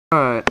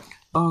Alright,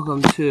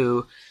 welcome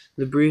to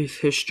the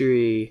brief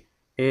history.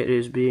 It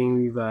is being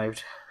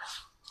revived.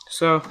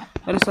 So,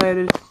 I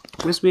decided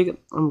this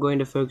week I'm going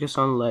to focus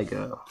on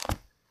LEGO.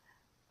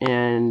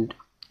 And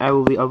I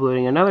will be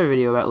uploading another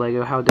video about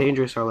LEGO, how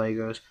dangerous are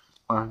LEGOs,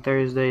 on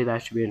Thursday.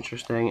 That should be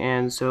interesting.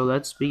 And so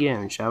let's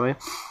begin, shall we?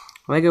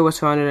 LEGO was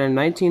founded in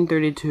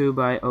 1932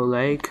 by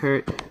Ole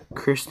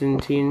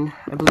Christensen,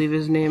 I believe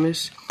his name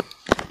is.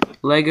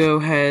 LEGO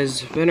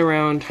has been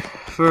around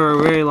for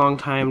a very long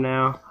time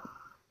now.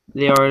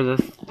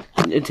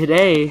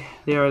 Today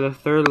they are the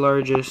third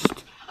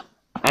largest,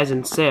 as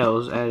in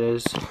sales, they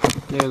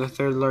are the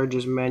third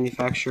largest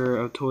manufacturer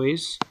of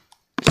toys,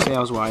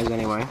 sales-wise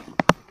anyway.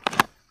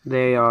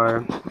 They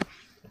are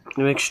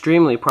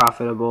extremely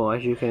profitable,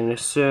 as you can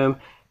assume,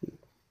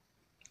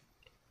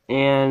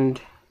 and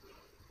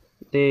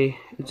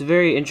it's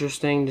very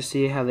interesting to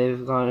see how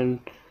they've gone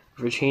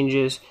for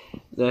changes.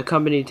 The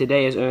company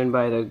today is owned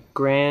by the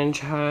grandson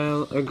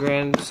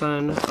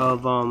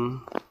of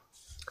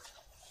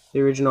the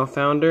original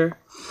founder.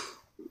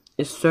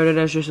 It started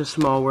as just a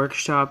small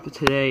workshop.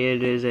 Today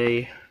it is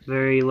a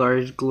very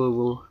large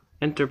global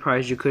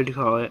enterprise, you could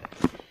call it.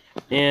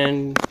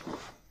 And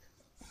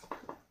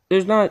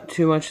there's not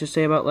too much to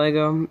say about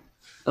LEGO.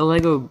 A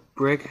LEGO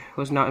brick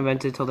was not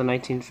invented till the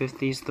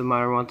 1950s, the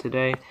modern one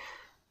today.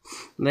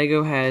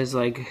 LEGO has,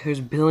 there's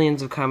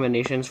billions of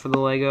combinations for the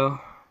LEGO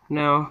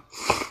now.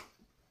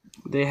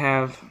 They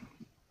have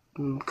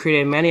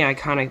created many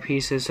iconic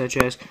pieces such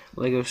as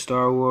LEGO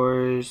Star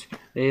Wars.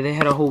 They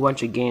had a whole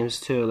bunch of games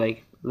too,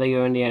 like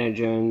LEGO Indiana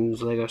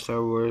Jones, LEGO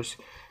Star Wars,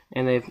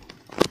 and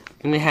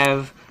they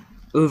have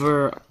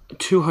over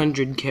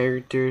 200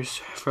 characters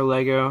for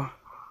LEGO.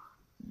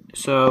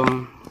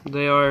 So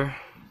it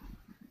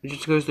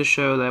just goes to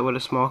show that what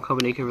a small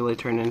company can really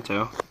turn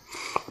into.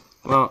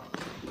 Well,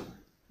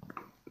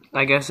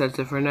 I guess that's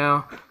it for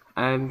now.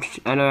 I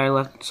know I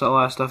left a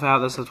lot of stuff out.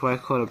 That's why I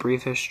call it a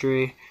brief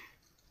history.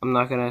 I'm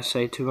not gonna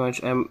say too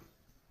much.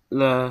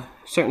 The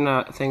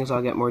certain things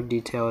I'll get more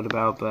detailed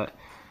about, but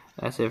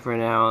that's it for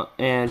now.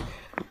 And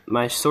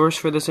my source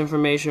for this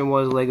information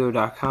was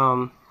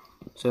Lego.com.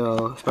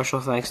 So special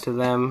thanks to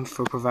them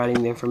for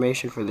providing the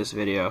information for this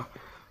video.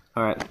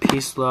 Alright,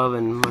 peace, love,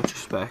 and much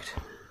respect.